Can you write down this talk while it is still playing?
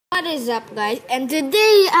What is up, guys? And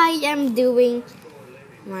today I am doing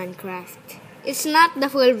Minecraft. It's not the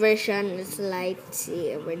full version. It's like,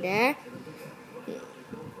 see over there.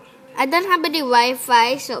 I don't have any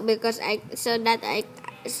Wi-Fi, so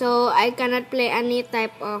I cannot play any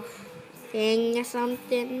type of thing or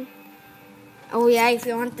something. Oh yeah, if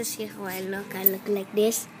you want to see how I look like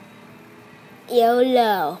this.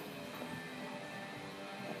 YOLO.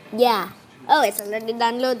 Yeah. Oh, it's already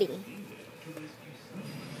downloading.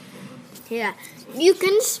 Yeah, you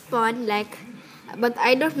can spawn but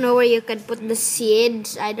I don't know where you can put the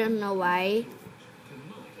seeds. I don't know why.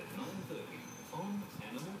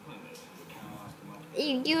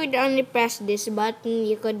 You would only press this button.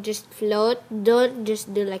 You could just float. Don't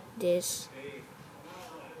just do like this.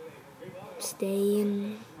 Stay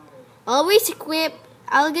in. Always equip.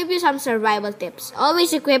 I'll give you some survival tips.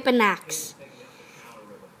 Always equip an axe.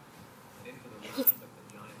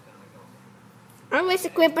 Always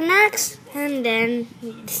equip an axe and then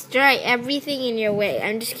destroy everything in your way.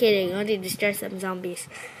 I'm just kidding. Only destroy some zombies.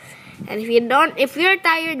 And if you're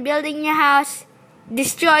tired building your house,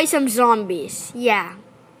 destroy some zombies. Yeah.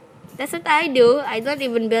 That's what I do. I don't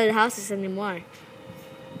even build houses anymore.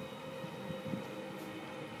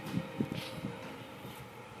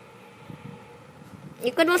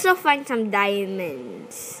 You could also find some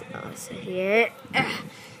diamonds. Also here.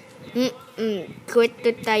 Quit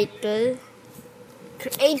the title.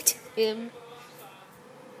 Create him.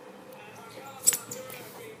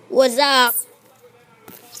 What's up?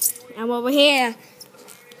 I'm over here.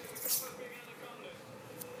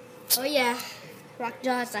 Oh yeah,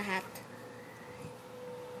 Rockjaw has a hat.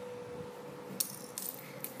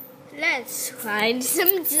 Let's find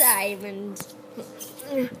some diamonds.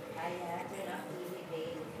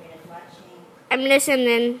 I'm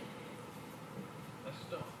listening.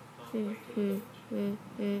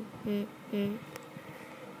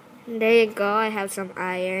 There you go, I have some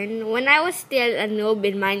iron. When I was still a noob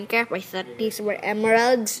in Minecraft, I thought these were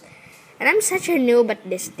emeralds. And I'm such a noob at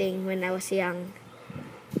this thing when I was young.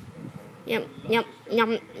 Yum.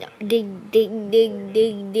 Dig.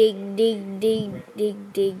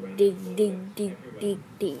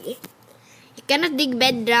 You cannot dig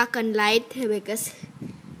bedrock on light because,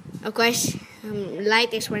 of course,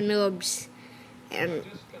 light is for noobs. And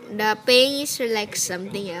the pain is for like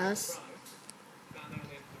something else.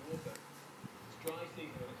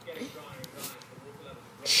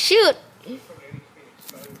 Shoot!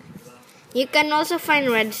 You can also find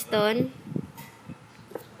redstone.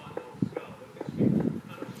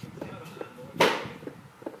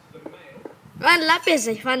 Lapis!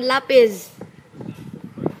 I found lapis!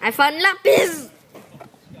 I found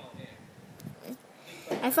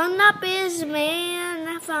lapis, man!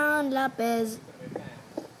 I found lapis.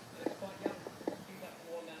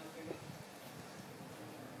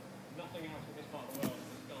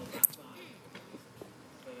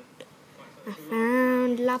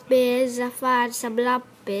 I found some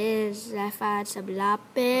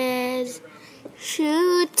lapis.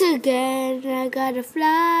 Shoot again, I gotta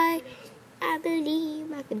fly. I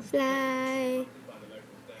believe I can fly.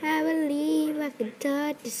 I believe I can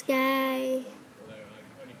touch the sky.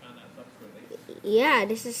 Yeah,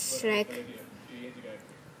 this is like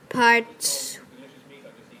parts.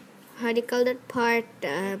 How do you call that part?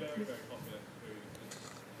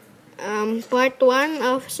 Part 1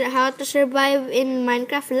 of how to survive in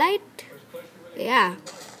Minecraft Lite. Yeah.